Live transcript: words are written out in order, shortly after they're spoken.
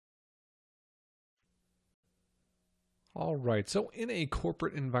All right. So, in a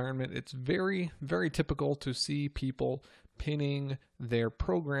corporate environment, it's very, very typical to see people pinning their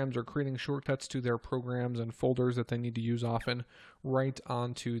programs or creating shortcuts to their programs and folders that they need to use often right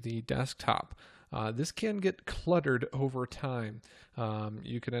onto the desktop. This can get cluttered over time.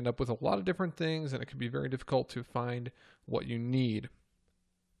 You can end up with a lot of different things, and it can be very difficult to find what you need.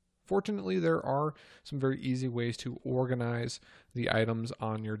 Fortunately, there are some very easy ways to organize the items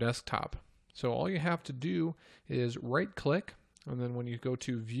on your desktop. So all you have to do is right click, and then when you go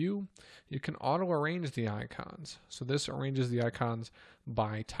to view, you can auto arrange the icons. So this arranges the icons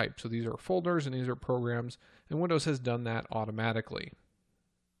by type. So these are folders and these are programs, and Windows has done that automatically.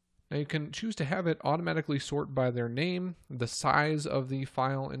 Now you can choose to have it automatically sort by their name, the size of the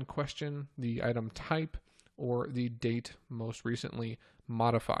file in question, the item type, or the date most recently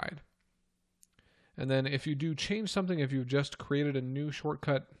modified. And then if you do change something, if you've just created a new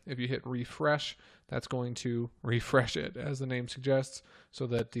shortcut, if you hit refresh, that's going to refresh it, as the name suggests, so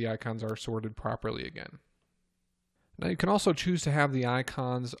that the icons are sorted properly again. Now you can also choose to have the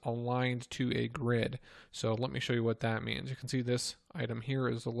icons aligned to a grid. So let me show you what that means. You can see this item here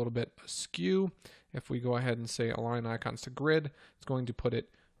is a little bit askew. If we go ahead and say align icons to grid, it's going to put it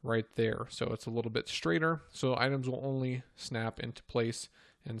right there. So it's a little bit straighter. So items will only snap into place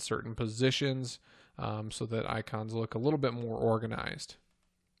in certain positions, so that icons look a little bit more organized.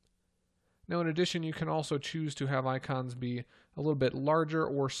 Now, in addition, you can also choose to have icons be a little bit larger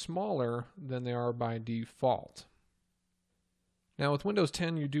or smaller than they are by default. Now, with Windows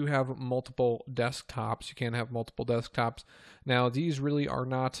 10, you do have multiple desktops. You can have multiple desktops. Now, these really are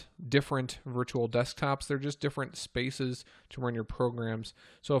not different virtual desktops. They're just different spaces to run your programs.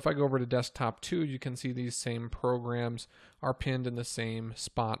 So if I go over to desktop 2, you can see these same programs are pinned in the same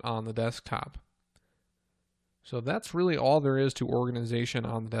spot on the desktop. So that's really all there is to organization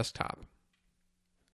on the desktop.